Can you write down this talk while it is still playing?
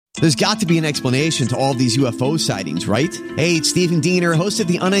There's got to be an explanation to all these UFO sightings, right? Hey, it's Stephen Diener, host of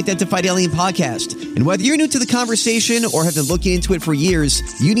the Unidentified Alien Podcast. And whether you're new to the conversation or have been looking into it for years,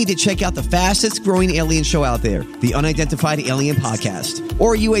 you need to check out the fastest growing alien show out there, the Unidentified Alien Podcast,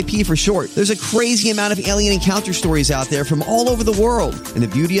 or UAP for short. There's a crazy amount of alien encounter stories out there from all over the world. And the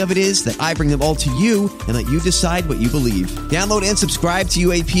beauty of it is that I bring them all to you and let you decide what you believe. Download and subscribe to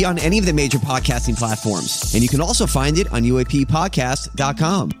UAP on any of the major podcasting platforms. And you can also find it on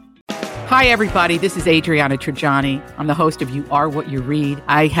UAPpodcast.com. Hi, everybody. This is Adriana Trajani. I'm the host of You Are What You Read.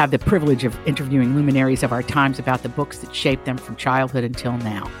 I have the privilege of interviewing luminaries of our times about the books that shaped them from childhood until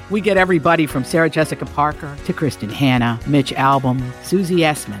now. We get everybody from Sarah Jessica Parker to Kristen Hanna, Mitch Albom, Susie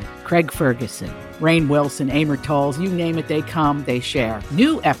Essman, Craig Ferguson, Rainn Wilson, Amor Tolls, you name it, they come, they share.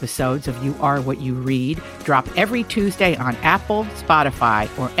 New episodes of You Are What You Read drop every Tuesday on Apple, Spotify,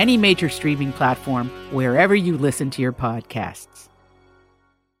 or any major streaming platform wherever you listen to your podcasts.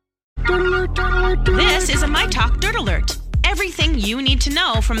 This is a My Talk Dirt Alert. Everything you need to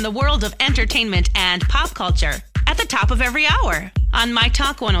know from the world of entertainment and pop culture at the top of every hour on My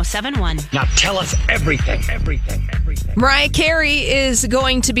Talk 107.1. Now tell us everything. Mariah Carey is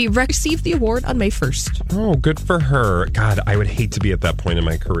going to receive the award on May 1st. Oh, good for her. God, I would hate to be at that point in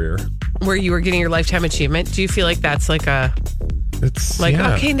my career. Where you were getting your lifetime achievement. Do you feel like that's like a... It's like,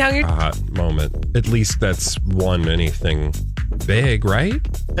 yeah, okay, now you're... a hot moment. At least that's won anything big, right?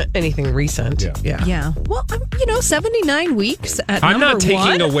 Anything recent. Yeah. Well, 79 weeks at I'm not taking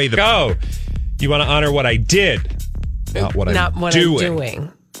one. away the... Go. You want to honor what I did, not what I'm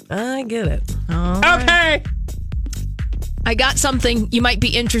doing. I get it. All okay. Right. I got something you might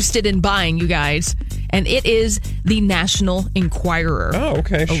be interested in buying, you guys. And it is the National Enquirer. Oh,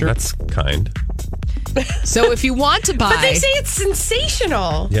 okay, sure. That's kind. So if you want to buy... But they say it's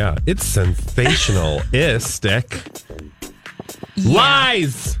sensational. Yeah, it's sensational-istic. Yeah.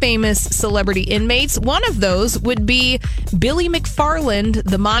 Lies! Famous celebrity inmates. One of those would be Billy McFarland,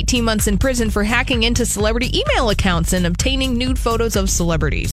 the 18 months in prison for hacking into celebrity email accounts and obtaining nude photos of celebrities.